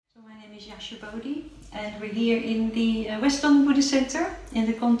is Yasha Bodhi, and we're here in the West London Buddhist Centre in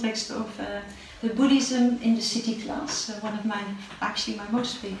the context of the Buddhism in the City class, one of my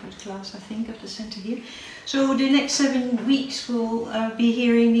most favourite class, I think, of the centre here. So the next 7 weeks we'll be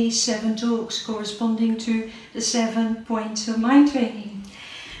hearing these 7 talks corresponding to the 7 points of mind training.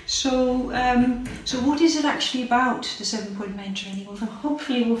 So what is it actually about, the 7-point mind training? Well,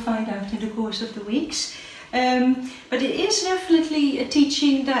 hopefully we'll find out in the course of the weeks. But it is definitely a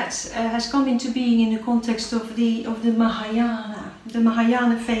teaching that has come into being in the context of the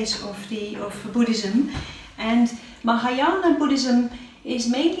Mahayana phase of Buddhism. And Mahayana Buddhism is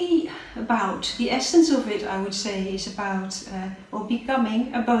mainly about, the essence of it, I would say, is about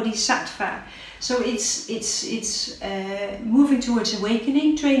becoming a bodhisattva. So it's moving towards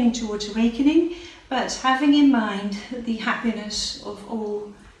awakening, training towards awakening, but having in mind the happiness of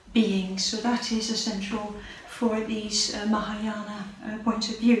all beings. So that is essential for these Mahayana points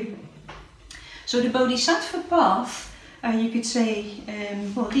of view. So the Bodhisattva path, you could say,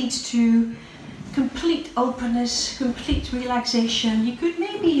 leads to complete openness, complete relaxation. You could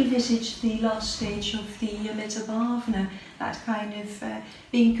maybe envisage the last stage of the Metta Bhavana, that kind of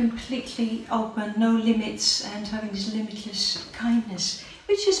being completely open, no limits, and having this limitless kindness,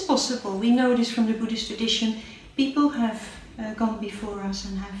 which is possible. We know this from the Buddhist tradition. People have gone before us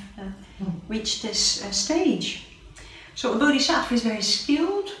and have reached this stage. So a bodhisattva is very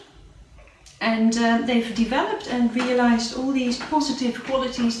skilled, and they've developed and realized all these positive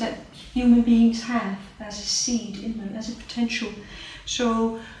qualities that human beings have as a seed in them, as a potential.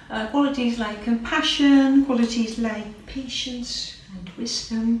 So qualities like compassion, qualities like patience and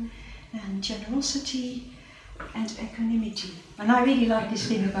wisdom and generosity and equanimity. And I really like this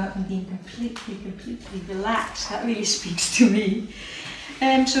thing about them being completely relaxed. That really speaks to me.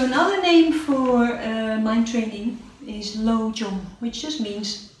 So another name for mind training is Lojong, which just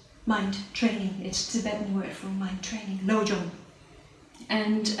means mind training. It's a Tibetan word for mind training, Lojong.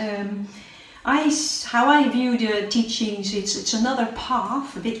 And how I view the teachings, it's another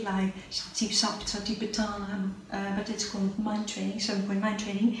path, a bit like Satipatthana, but it's called mind training, 7-point mind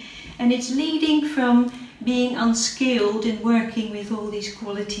training, and it's leading from being unskilled in working with all these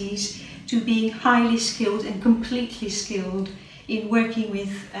qualities to being highly skilled and completely skilled in working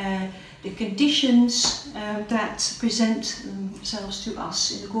with the conditions that present themselves to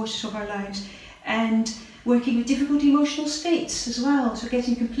us in the courses of our lives, and working with difficult emotional states as well, so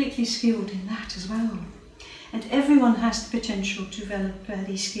getting completely skilled in that as well. And everyone has the potential to develop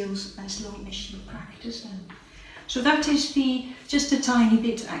these skills as long as you practice them. So that is just a tiny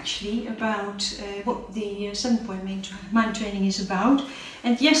bit actually about what the 7-point mind training is about.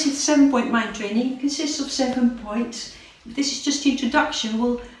 And yes, it's 7-point mind training. It consists of 7 points. This is just the introduction.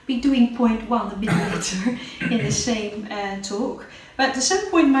 We'll be doing point 1 a bit later in the same talk. But the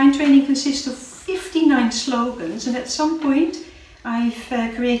 7-point mind training consists of 59 slogans, and at some point I've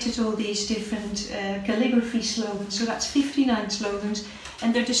created all these different calligraphy slogans. So that's 59 slogans,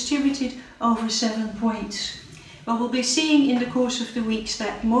 and they're distributed over 7 points. But we'll be seeing in the course of the weeks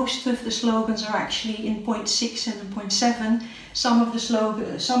that most of the slogans are actually in point 6 and in point 7. Some of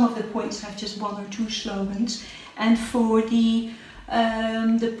the points have just 1 or 2 slogans, and for the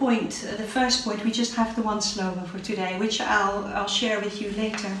first point, we just have the 1 slogan for today, which I'll share with you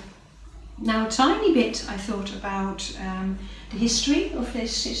later. Now, a tiny bit I thought about the history of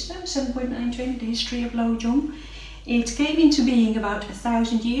this system, 7-point mind training, the history of Lojong. It came into being about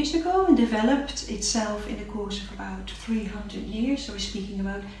 1,000 years ago and developed itself in the course of about 300 years. So we're speaking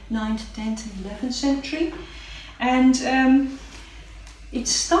about 9th, 10th and 11th century. And it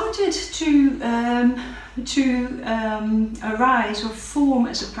started to arise or form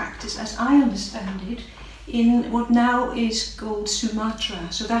as a practice, as I understand it, in what now is called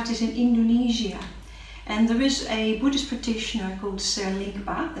Sumatra. So that is in Indonesia. And there is a Buddhist practitioner called Ser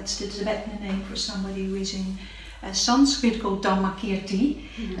Lingpa, that's the Tibetan name for somebody who is in Sanskrit called Dhammakirti.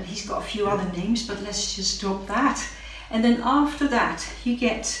 And he's got a few other names, but let's just drop that. And then after that, you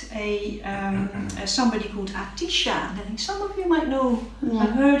get somebody called Atisha. And I think some of you might know,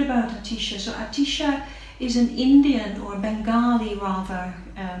 have heard about Atisha. So Atisha is an Indian or Bengali rather.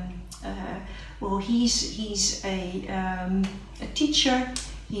 He's a teacher.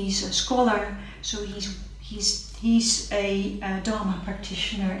 He's a scholar. So he's a Dharma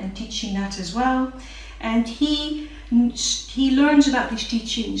practitioner and teaching that as well. And he learns about these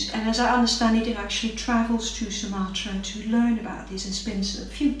teachings, and as I understand it, he actually travels to Sumatra to learn about this and spends a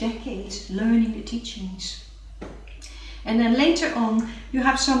few decades learning the teachings. And then later on, you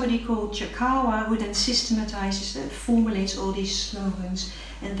have somebody called Chakawa who then systematizes and formulates all these slogans,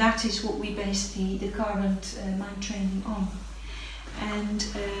 and that is what we base the current mind training on. And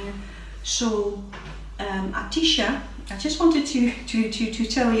So Atisha, I just wanted to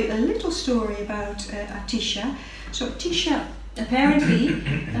tell you a little story about Atisha. So Atisha apparently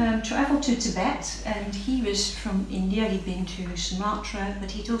travelled to Tibet, and he was from India. He'd been to Sumatra,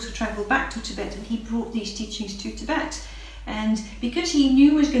 but he'd also travelled back to Tibet, and he brought these teachings to Tibet. And because he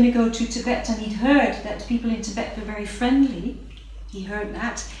knew he was going to go to Tibet, and he'd heard that people in Tibet were very friendly, he heard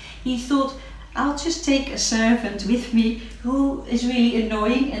that, he thought, I'll just take a servant with me who is really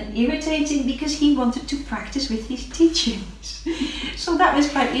annoying and irritating, because he wanted to practice with his teachings. So that was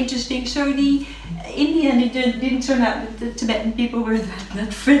quite interesting. So in the end, it didn't turn out that the Tibetan people were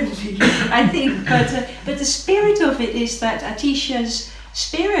that friendly, I think. But the spirit of it is that Atisha's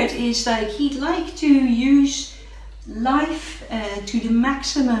spirit is like he'd like to use life to the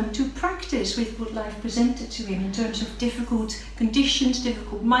maximum, to practice with what life presented to him in terms of difficult conditions,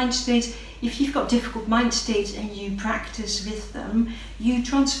 difficult mind states. If you've got difficult mind states and you practice with them, you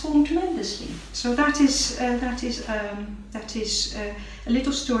transform tremendously. So that is a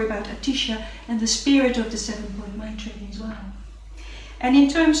little story about Atisha and the spirit of the 7-point mind training as well. And in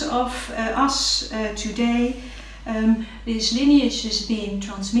terms of us today, this lineage is being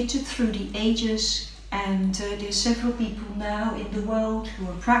transmitted through the ages. And there's several people now in the world who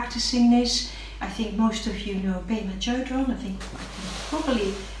are practicing this. I think most of you know Pema Chodron. I think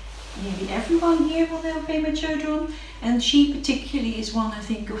probably nearly everyone here will know Pema Chodron. And she particularly is one, I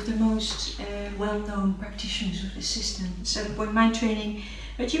think, of the most well-known practitioners of the system, 7-point mind training.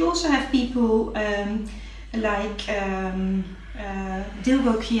 But you also have people like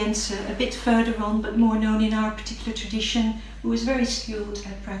Dilgo Khyentse, a bit further on, but more known in our particular tradition, who was very skilled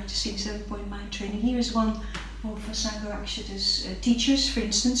at practicing 7-point mind training. He was one of Sangharakshita's teachers, for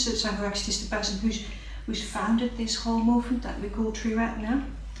instance. So Sangharakshita is the person who's founded this whole movement that we call Triratna.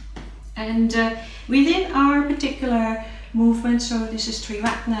 And within our particular movement, so this is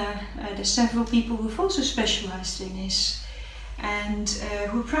Triratna, there's several people who've also specialized in this, and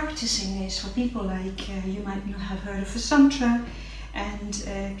who are practicing this for people like, you might have heard of Vasantra,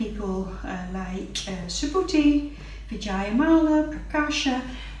 and people like Subhuti, Vijayamala, Prakasha.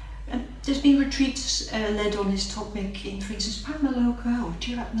 And there's been retreats led on this topic in, for instance, Parmaloka or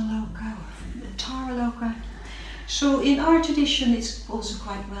Tiratnaloka or Taraloka. So in our tradition it's also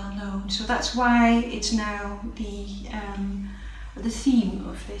quite well known. So that's why it's now the theme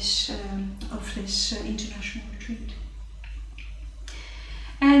of this international retreat.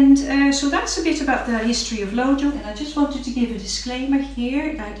 And so that's a bit about the history of Lojong, and I just wanted to give a disclaimer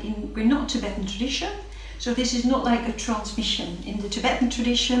here that we're not Tibetan tradition, so this is not like a transmission. In the Tibetan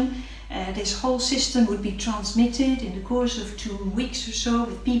tradition, this whole system would be transmitted in the course of 2 weeks or so,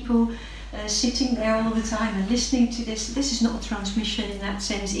 with people sitting there all the time and listening to this. This is not a transmission in that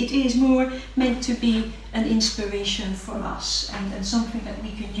sense. It is more meant to be an inspiration for us and something that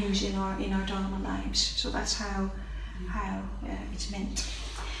we can use in our Dharma lives. So that's how it's meant.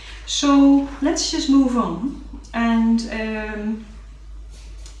 So let's just move on, and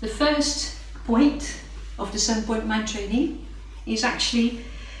the first point of the 7-point mind training is actually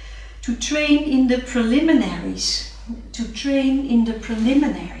to train in the preliminaries. To train in the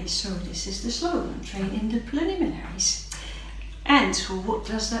preliminaries. So this is the slogan, train in the preliminaries. And so what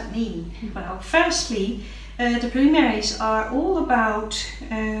does that mean? Well, firstly, the preliminaries are all about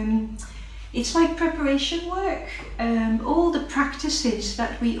it's like preparation work, all the practices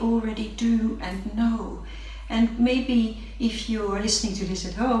that we already do and know. And maybe if you're listening to this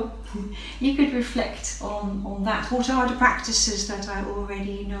at home, you could reflect on that. What are the practices that I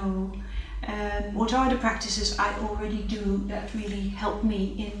already know? What are the practices I already do that really help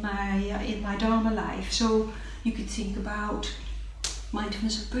me in my Dharma life? So you could think about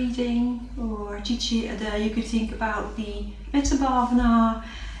mindfulness of breathing, or you could think about the Metta Bhavana,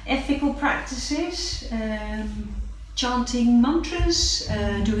 ethical practices, chanting mantras,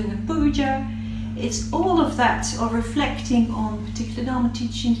 doing a puja. It's all of that, or reflecting on particular Dharma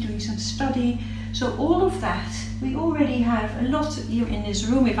teachings, doing some study. So all of that, we already have a lot here in this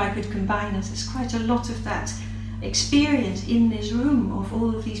room. If I could combine it, there's quite a lot of that experience in this room of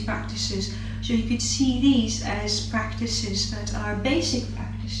all of these practices. So you could see these as practices that are basic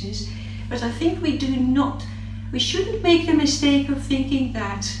practices, but I think we shouldn't make the mistake of thinking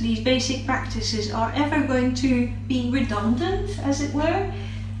that these basic practices are ever going to be redundant, as it were.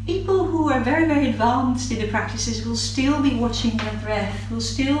 People who are very, very advanced in the practices will still be watching their breath, will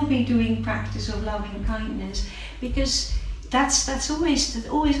still be doing practice of loving kindness, because that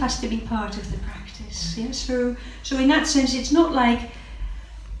always has to be part of the practice. Yeah? So in that sense, it's not like,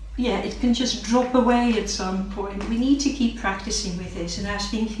 it can just drop away at some point. We need to keep practicing with this. And I was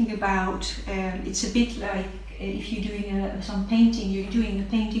thinking about, it's a bit like if you're doing some painting, you're doing a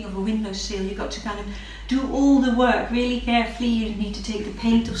painting of a windowsill, you've got to kind of do all the work really carefully. You need to take the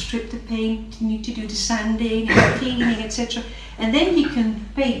paint or strip the paint, you need to do the sanding and cleaning, etc. And then you can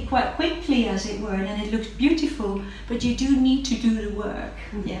paint quite quickly, as it were, and it looks beautiful, but you do need to do the work.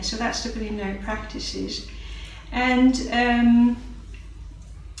 Yeah, so that's the preliminary practices. And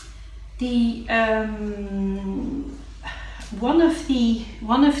one of the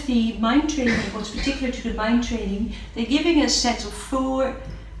mind training, what's particular to the mind training, they're giving a set of 4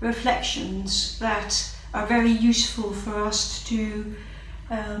 reflections that are very useful for us to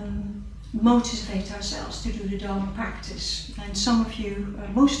motivate ourselves to do the Dharma practice. And some of you,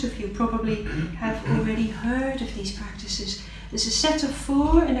 most of you probably have already heard of these practices. There's a set of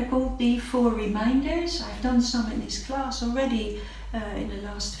 4 and they're called the 4 reminders. I've done some in this class already in the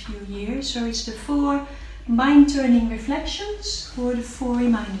last few years. So it's the 4 mind-turning reflections or the 4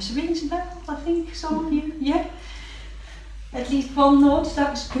 reminders. Rings a bell, I think, some of you? Yeah? At least one nod, that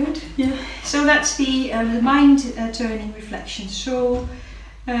was good. Yeah. So that's the mind-turning reflections. So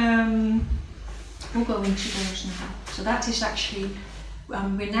we'll go into those now. So that is actually,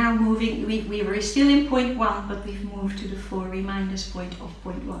 we're now moving, we were still in point 1, but we've moved to the 4 reminders point of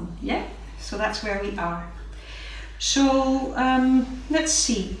point 1. Yeah? So that's where we are. So let's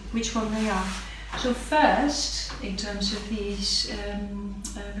see which one they are. So first, in terms of these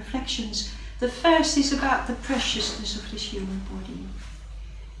reflections, the first is about the preciousness of this human body.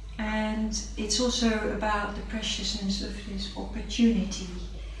 And it's also about the preciousness of this opportunity.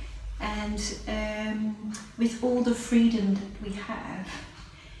 And with all the freedom that we have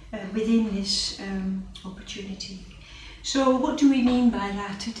within this opportunity. So what do we mean by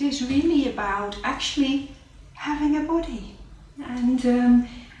that? It is really about actually having a body. And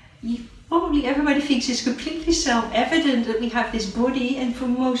probably everybody thinks it's completely self-evident that we have this body, and for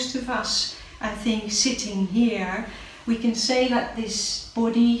most of us, I think, sitting here, we can say that this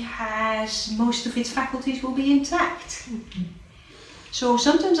body has, most of its faculties will be intact. Mm-hmm. So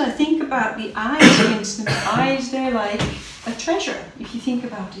sometimes I think about the eyes, for instance. Eyes, they're like a treasure, if you think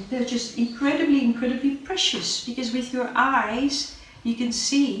about it. They're just incredibly, incredibly precious, because with your eyes, you can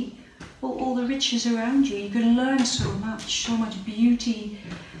see all the riches around you. You can learn so much beauty.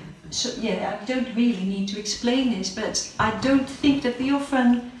 So yeah, I don't really need to explain this, but I don't think that we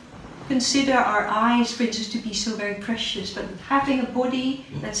often consider our eyes, for instance, to be so very precious. But having a body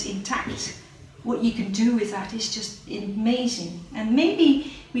that's intact, what you can do with that is just amazing. And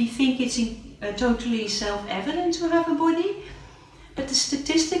maybe we think it's totally self-evident to have a body, but the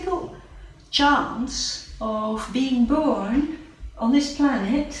statistical chance of being born on this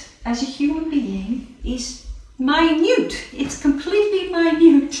planet as a human being is minute. It's completely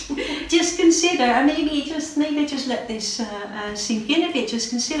minute. Just consider, and maybe just let this sink in a bit. Just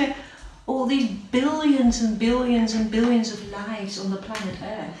consider all these billions and billions and billions of lives on the planet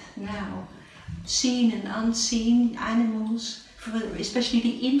Earth now, seen and unseen animals, especially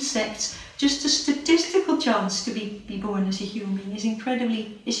the insects. Just the statistical chance to be born as a human being is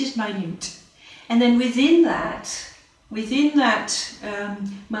incredibly. It's just minute. And then within that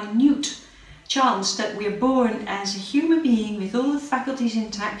minute chance that we're born as a human being with all the faculties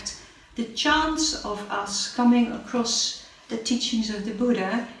intact, the chance of us coming across the teachings of the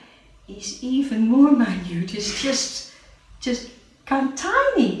Buddha is even more minute. It's just kind of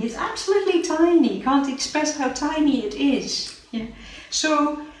tiny. It's absolutely tiny. Can't express how tiny it is. Yeah.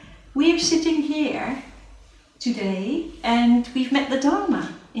 So we're sitting here today and we've met the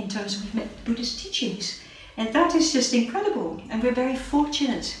Dharma, in terms of we've met the Buddha's teachings. And that is just incredible, and we're very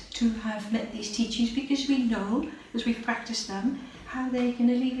fortunate to have met these teachings, because we know, as we've practiced them, how they can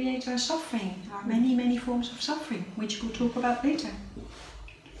alleviate our suffering, our many, many forms of suffering, which we'll talk about later.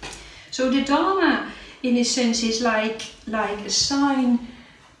 So the Dharma, in a sense, is like a sign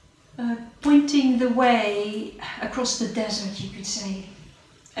pointing the way across the desert, you could say.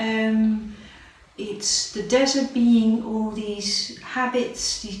 It's the desert being all these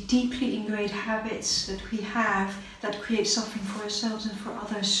habits, these deeply ingrained habits that we have that create suffering for ourselves and for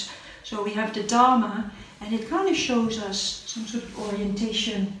others. So we have the Dharma, and it kind of shows us some sort of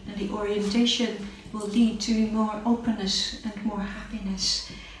orientation, and the orientation will lead to more openness and more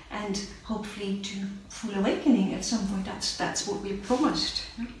happiness, and hopefully to full awakening at some point. That's what we're promised.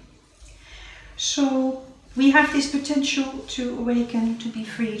 So we have this potential to awaken, to be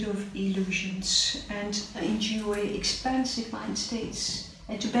freed of illusions, and enjoy expansive mind states,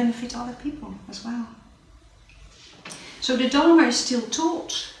 and to benefit other people as well. So the Dharma is still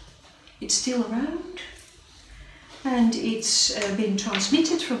taught, it's still around, and it's been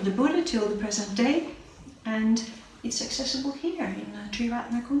transmitted from the Buddha till the present day, and it's accessible here in a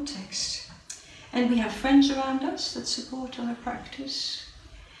Triratna context. And we have friends around us that support our practice.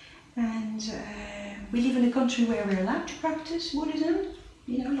 And we live in a country where we're allowed to practice Buddhism.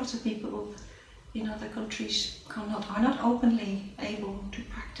 Lots of people in other countries are not openly able to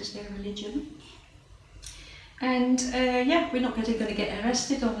practice their religion. And we're not going to get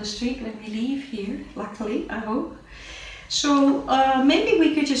arrested on the street when we leave here, luckily, I hope. So maybe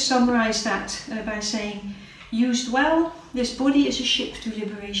we could just summarize that by saying, used well, this body is a ship to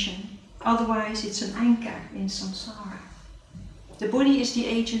liberation. Otherwise, it's an anchor in samsara. The body is the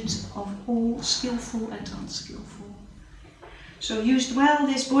agent of all skillful and unskillful. So used well,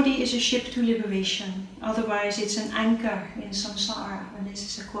 this body is a ship to liberation. Otherwise, it's an anchor in samsara. And this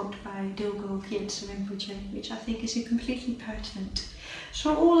is a quote by Dilgo Kyetse Rinpoche, which I think is completely pertinent.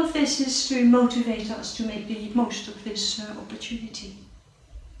 So all of this is to motivate us to make the most of this opportunity.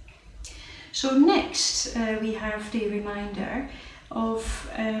 So next, we have the reminder of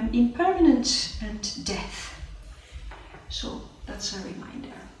impermanence and death. So that's a reminder.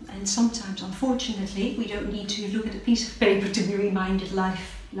 And sometimes, unfortunately, we don't need to look at a piece of paper to be reminded.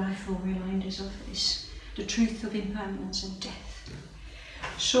 Life will remind us of this, the truth of impermanence and death.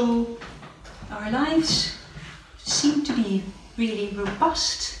 So our lives seem to be really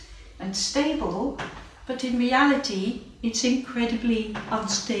robust and stable, but in reality, it's incredibly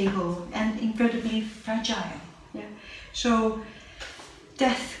unstable and incredibly fragile. Yeah? So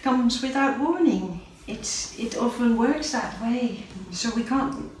death comes without warning. It often works that way. So we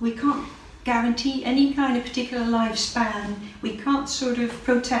can't guarantee any kind of particular lifespan. We can't sort of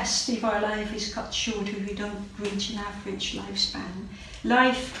protest if our life is cut short if we don't reach an average lifespan.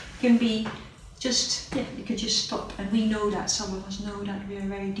 Life can be it could just stop, and we know that, some of us know that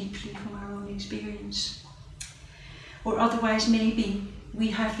very deeply from our own experience. Or otherwise, maybe we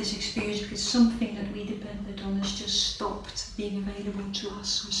have this experience because something that we depended on has just stopped being available to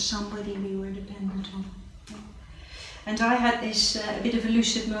us, or somebody we were dependent on. And I had this a bit of a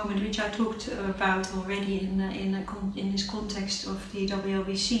lucid moment, which I talked about already in this context of the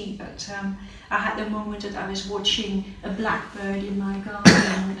WLBC. But I had the moment that I was watching a blackbird in my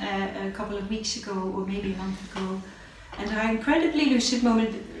garden a couple of weeks ago, or maybe a month ago, and I had an incredibly lucid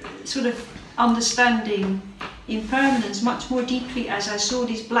moment, sort of understanding impermanence much more deeply as I saw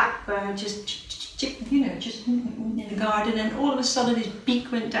this blackbird just in the garden, and all of a sudden his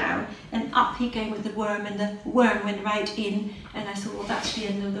beak went down and up he came with the worm, and the worm went right in, and I thought, well, that's the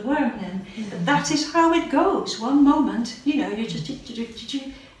end of the worm then. But that is how it goes. One moment, you're just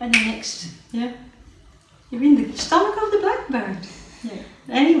and the next, you're in the stomach of the blackbird. Yeah.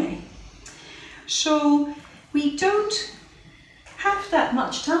 Anyway, so we don't have that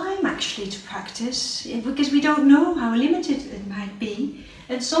much time actually to practice, because we don't know how limited it might be.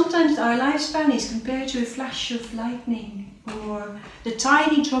 And sometimes our lifespan is compared to a flash of lightning, or the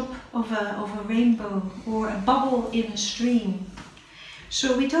tiny drop of a rainbow, or a bubble in a stream.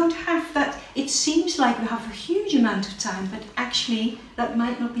 So we don't have that. It seems like we have a huge amount of time, but actually that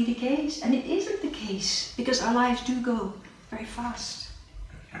might not be the case. And it isn't the case, because our lives do go very fast.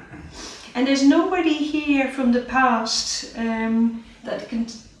 And there's nobody here from the past that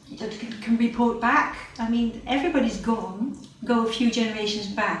can report back. I mean, everybody's gone. Go a few generations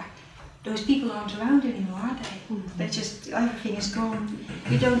back, those people aren't around anymore, are they? They're just, everything is gone.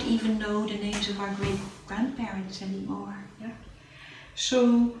 We don't even know the names of our great-grandparents anymore. Yeah.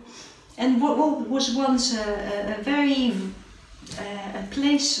 So, and what was once a very a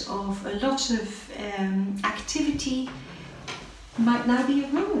place of a lot of activity might now be a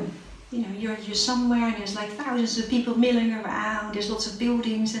ruin. You're somewhere and there's like thousands of people milling around, there's lots of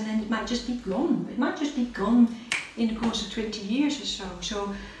buildings, and then it might just be gone. It might just be gone in the course of 20 years or so.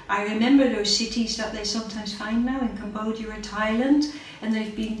 So I remember those cities that they sometimes find now in Cambodia or Thailand, and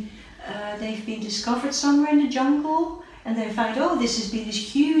they've been discovered somewhere in the jungle, and they find, oh, this has been this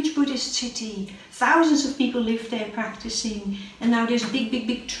huge Buddhist city. Thousands of people live there practicing, and now there's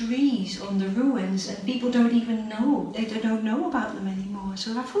big trees on the ruins, and people don't even know. They don't know about them anymore.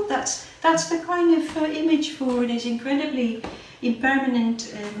 So I thought that's the kind of image for this incredibly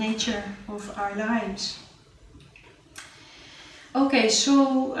impermanent nature of our lives. Okay,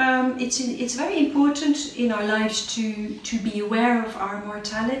 so it's very important in our lives to be aware of our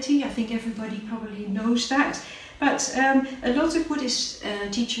mortality. I think everybody probably knows that. But a lot of Buddhist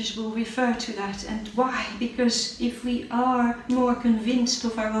teachers will refer to that. And why? Because if we are more convinced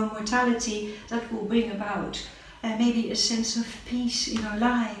of our own mortality, that will bring about maybe a sense of peace in our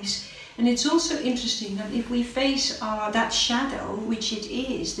lives. And it's also interesting that if we face that shadow, which it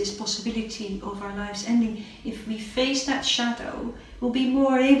is, this possibility of our lives ending, if we face that shadow, we'll be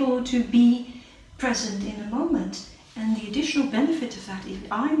more able to be present in a moment. And the additional benefit of that, if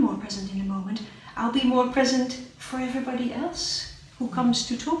I'm more present in a moment, I'll be more present for everybody else who comes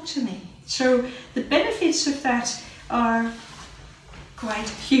to talk to me. So the benefits of that are quite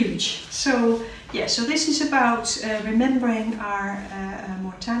huge. So yeah, so this is about remembering our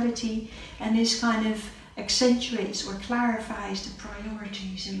mortality, and this kind of accentuates or clarifies the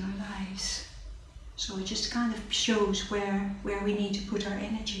priorities in our lives. So it just kind of shows where we need to put our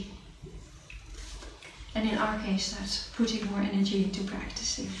energy. And in our case, that's putting more energy into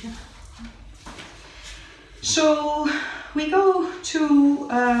practicing. So we go to,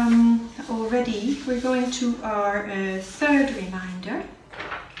 we're going to our third reminder.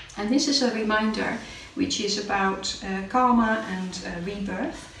 And this is a reminder which is about karma and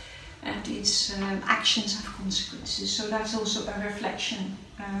rebirth. And its actions have consequences. So that's also a reflection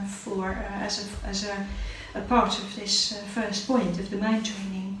as a part of this first point of the mind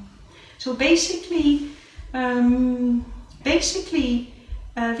training. So basically,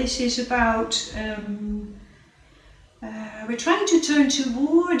 this is about we're trying to turn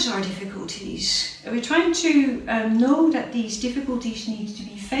towards our difficulties. We're trying to know that these difficulties need to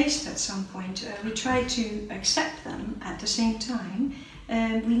be faced at some point. We try to accept them at the same time.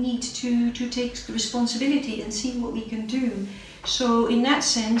 We need to take responsibility and see what we can do. So in that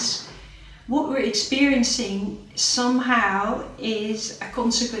sense, what we're experiencing somehow is a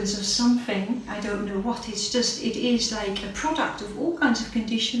consequence of something. I don't know what, it is like a product of all kinds of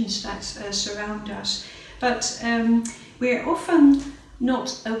conditions that surround us. But we're often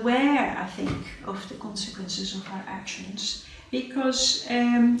not aware, I think, of the consequences of our actions. Because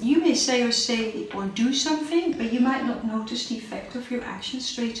you may say or do something, but you might not notice the effect of your actions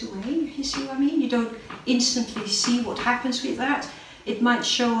straight away. You see what I mean? You don't instantly see what happens with that. It might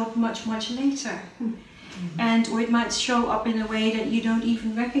show up much, much later. Mm-hmm. Or it might show up in a way that you don't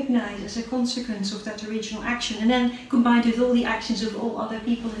even recognize as a consequence of that original action. And then combined with all the actions of all other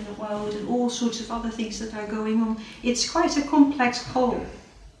people in the world and all sorts of other things that are going on, it's quite a complex whole.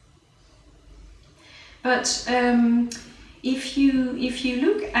 But if you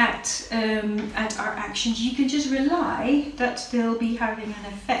look at our actions, you can just rely that they'll be having an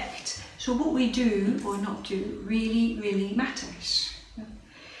effect. So what we do or not do really, really matters.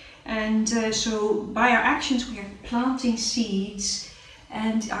 And so by our actions we are planting seeds,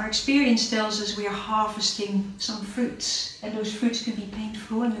 and our experience tells us we are harvesting some fruits. And those fruits can be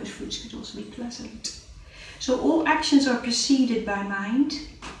painful, and those fruits could also be pleasant. So all actions are preceded by mind.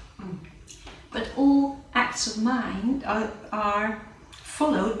 But all acts of mind are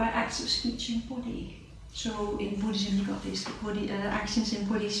followed by acts of speech and body. So in Buddhism you got this actions in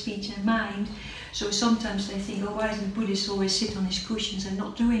body, speech and mind. So sometimes they think, why doesn't the Buddhist always sit on his cushions and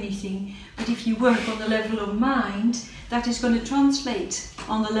not do anything? But if you work on the level of mind, that is going to translate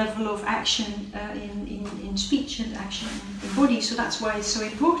on the level of action in speech and action in body. So that's why it's so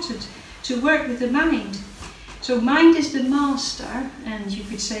important to work with the mind. So mind is the master, and you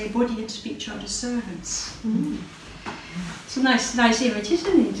could say body and speech are the servants. Mm. It's a nice image,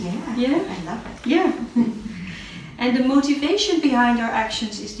 isn't it? Yeah, I love it. Yeah. And the motivation behind our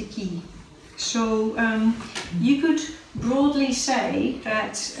actions is the key. So you could broadly say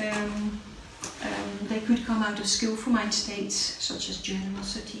that they could come out of skillful mind states, such as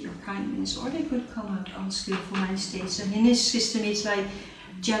generosity or kindness, or they could come out of unskillful mind states. And in this system it's like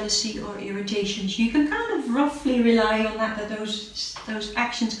jealousy or irritations. You can kind of roughly rely on that those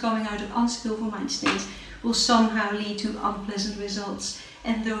actions coming out of unskillful mind states will somehow lead to unpleasant results,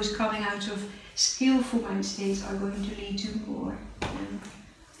 and those coming out of skillful mind states are going to lead to more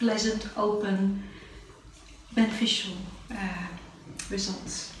pleasant, open, beneficial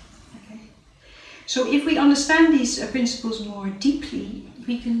results. Okay. So if we understand these principles more deeply,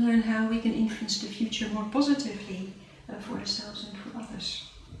 we can learn how we can influence the future more positively for ourselves and for others.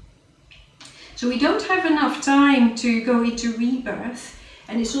 So we don't have enough time to go into rebirth,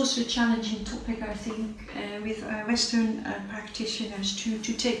 and it's also a challenging topic, I think, with Western practitioners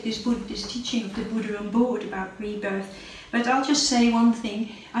to take this teaching of the Buddha on board about rebirth. But I'll just say one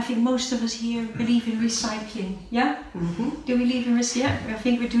thing. I think most of us here believe in recycling. Yeah? Mm-hmm. Do we believe in recycling? Yeah, I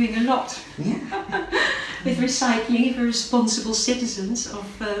think we're doing a lot. Yeah. With recycling, if we're responsible citizens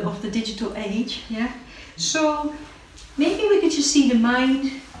of the digital age. Yeah. So maybe we could just see the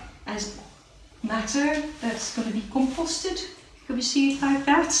mind as matter that's going to be composted. Could we see it like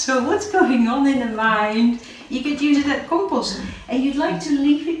that? So what's going on in the mind? You could use it as compost, and you'd like to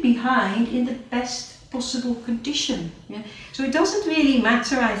leave it behind in the best possible condition. Yeah? So it doesn't really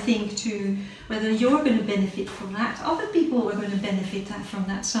matter, I think, to whether you're going to benefit from that. Other people are going to benefit from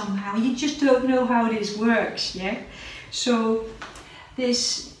that somehow. You just don't know how this works. Yeah. So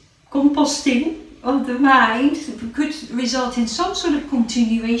this composting of the mind could result in some sort of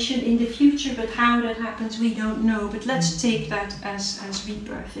continuation in the future, but how that happens we don't know. But let's take that as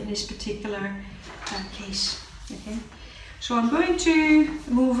rebirth in this particular case. Okay, so I'm going to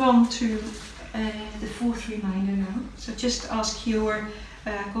move on to the fourth reminder now. So just ask your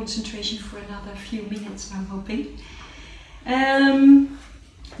concentration for another few minutes, I'm hoping.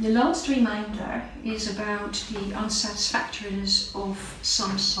 The last reminder is about the unsatisfactoriness of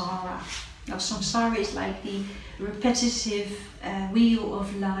samsara. Now, samsara is like the repetitive wheel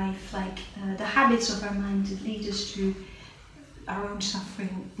of life, like the habits of our mind that lead us to our own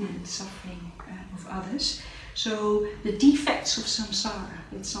suffering and suffering of others. So the defects of samsara,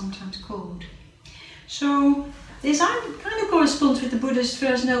 it's sometimes called. So this kind of corresponds with the Buddha's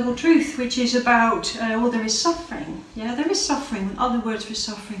first noble truth, which is about, well, there is suffering. Yeah, there is suffering. Other words for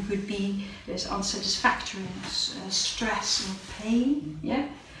suffering could be there's unsatisfactoriness, stress or pain. Yeah,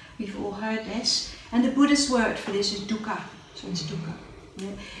 we've all heard this. And the Buddha's word for this is dukkha. So it's dukkha.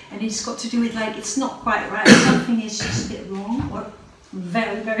 Yeah? And it's got to do with like, it's not quite right. Something is just a bit wrong or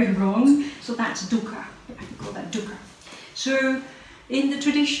very, very wrong. So that's dukkha. I can call that dukkha. So in the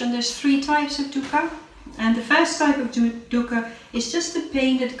tradition, there's 3 types of dukkha. And the first type of dukkha is just the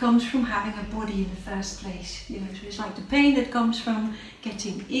pain that comes from having a body in the first place. You know, so it's like the pain that comes from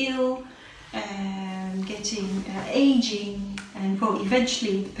getting ill, getting aging, and well,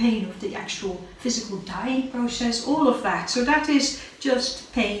 eventually the pain of the actual physical dying process, all of that. So that is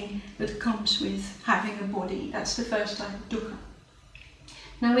just pain that comes with having a body. That's the first type of dukkha.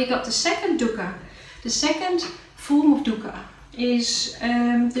 Now we got the second dukkha. The second form of dukkha is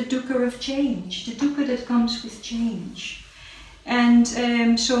the dukkha of change, the dukkha that comes with change.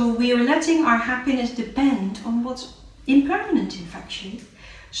 And so we are letting our happiness depend on what's impermanent, in fact.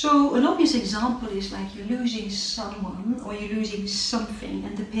 So an obvious example is like you're losing someone or you're losing something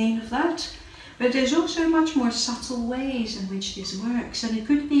and the pain of that. But there's also much more subtle ways in which this works. And it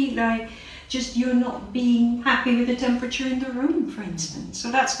could be like just you're not being happy with the temperature in the room, for instance.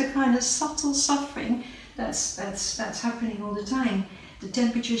 So that's the kind of subtle suffering that's happening all the time. The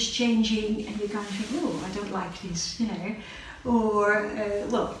temperature's changing and you kind of think, oh, I don't like this, you know. Or,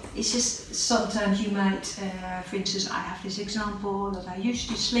 well, it's just sometimes you might, for instance, I have this example that I used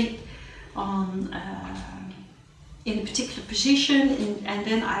to sleep on in a particular position and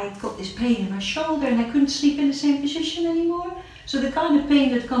then I got this pain in my shoulder and I couldn't sleep in the same position anymore. So the kind of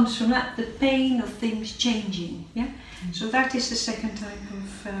pain that comes from that, the pain of things changing, yeah? So that is the second type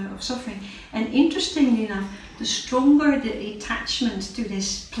of suffering. And interestingly enough, the stronger the attachment to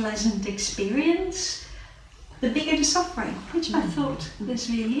this pleasant experience, the bigger the suffering, which I thought was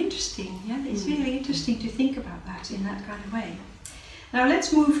really interesting. Yeah, it's really interesting to think about that in that kind of way. Now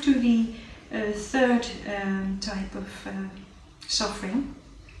let's move to the third type of suffering.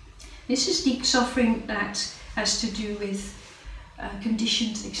 This is the suffering that has to do with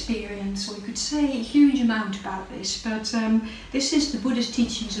conditioned experience, or we could say a huge amount about this, but this is the Buddhist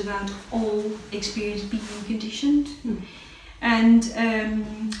teachings about all experience being conditioned. And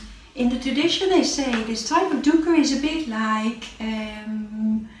in the tradition they say this type of dukkha is a bit like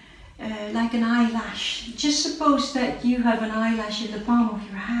an eyelash. Just suppose that you have an eyelash in the palm of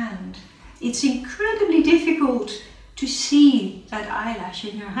your hand. It's incredibly difficult to see that eyelash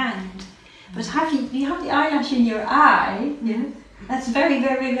in your hand, but you have the eyelash in your eye, yeah? That's very,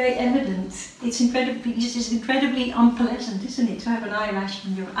 very, very evident. It's incredibly unpleasant, isn't it, to have an eyelash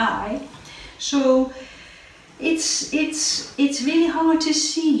in your eye? So it's really hard to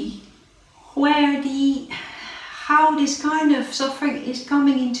see how this kind of suffering is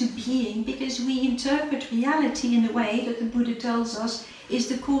coming into being, because we interpret reality in a way that the Buddha tells us is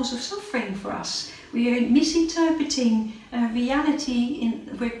the cause of suffering for us. We are misinterpreting reality,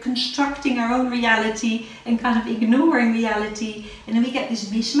 we're constructing our own reality and kind of ignoring reality, and then we get this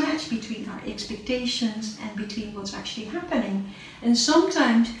mismatch between our expectations and between what's actually happening. And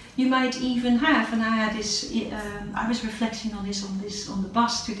sometimes you might even have, and I had this, I was reflecting on this on the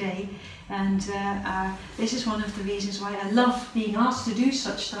bus today, and this is one of the reasons why I love being asked to do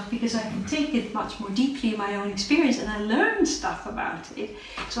such stuff, because I can take it much more deeply in my own experience and I learn stuff about it.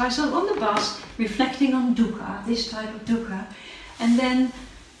 So I was on the bus reflecting on dukkha, this type of dukkha, and then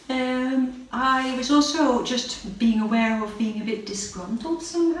I was also just being aware of being a bit disgruntled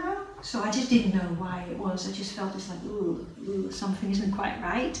somehow. So I just didn't know why it was. I just felt it's like, ooh, something isn't quite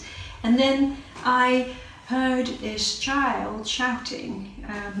right. And then I heard this child shouting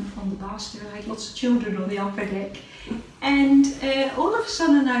on the bus. There were like lots of children on the upper deck. And all of a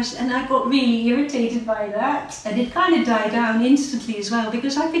sudden I got really irritated by that. And it kind of died down instantly as well,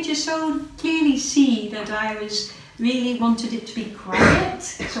 because I could just so clearly see that I was really wanted it to be quiet.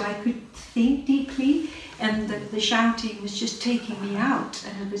 So I could think deeply, and the shouting was just taking me out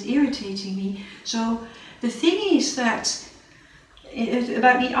and it was irritating me. So the thing is that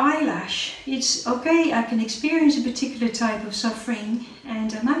about the eyelash, it's okay, I can experience a particular type of suffering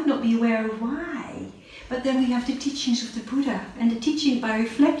and I might not be aware of why, but then we have the teachings of the Buddha, and the teaching, by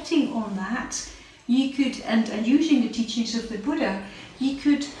reflecting on that, you could, and using the teachings of the Buddha, you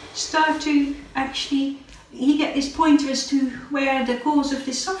could start to actually, you get this pointer as to where the cause of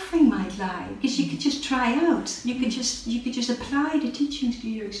the suffering might lie, because you could just try out, you could just apply the teachings to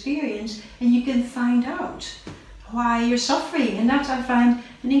your experience and you can find out why you're suffering. And that I find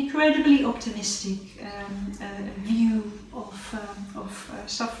an incredibly optimistic view of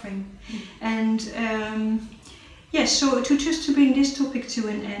suffering. And yes, so just to bring this topic to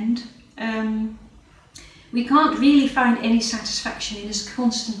an end, we can't really find any satisfaction in this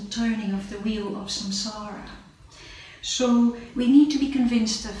constant turning of the wheel of samsara. So we need to be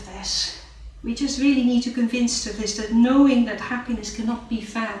convinced of this. We just really need to be convinced of this, that knowing that happiness cannot be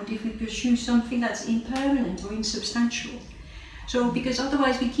found if we pursue something that's impermanent or insubstantial. So, because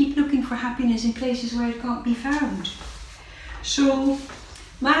otherwise we keep looking for happiness in places where it can't be found. So,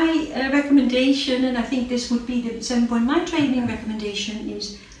 my recommendation, and I think this would be the 7-point mind training recommendation,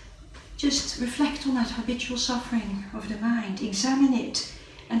 is just reflect on that habitual suffering of the mind, examine it,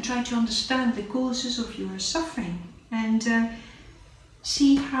 and try to understand the causes of your suffering, and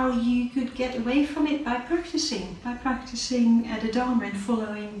see how you could get away from it by practicing the Dharma and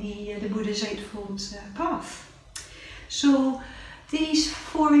following the Buddha's Eightfold Path. So these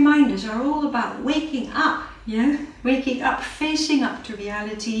 4 reminders are all about waking up, waking up, facing up to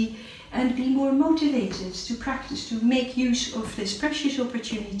reality, and be more motivated to practice, to make use of this precious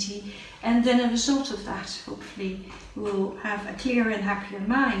opportunity, and then a result of that, hopefully, we'll have a clearer and happier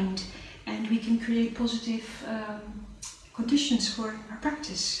mind, and we can create positive conditions for our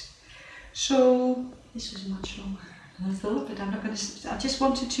practice. So this was much longer than I thought, but I'm not going to. I just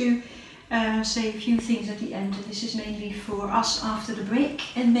wanted to say a few things at the end, and this is mainly for us after the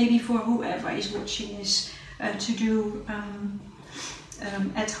break, and maybe for whoever is watching this to do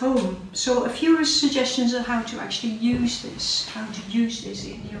at home. So a few suggestions on how to actually use this,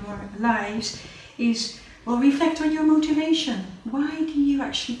 in your lives is, well, reflect on your motivation. Why do you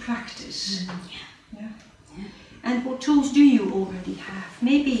actually practice? Yeah. And what tools do you already have?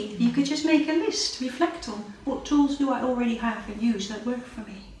 Maybe you could just make a list, reflect on what tools do I already have and use that work for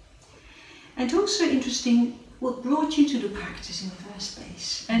me. And also interesting, what brought you to the practice in the first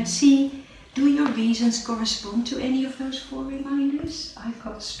place? And see, do your reasons correspond to any of those 4 reminders? I've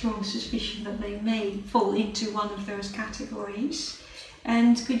got a strong suspicion that they may fall into one of those categories.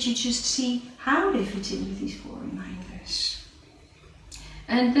 And could you just see how they fit in with these 4 reminders?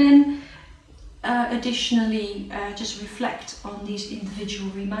 And then additionally, just reflect on these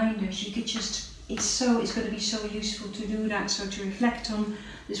individual reminders. You could just, it's going to be so useful to do that, so to reflect on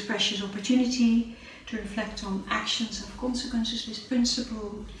this precious opportunity, to reflect on actions have consequences, this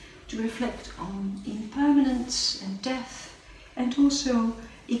principle, to reflect on impermanence and death, and also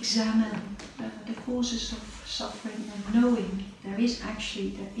examine the causes of suffering, and knowing there is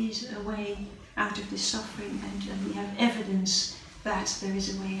a way out of this suffering, and we have evidence that there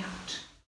is a way out.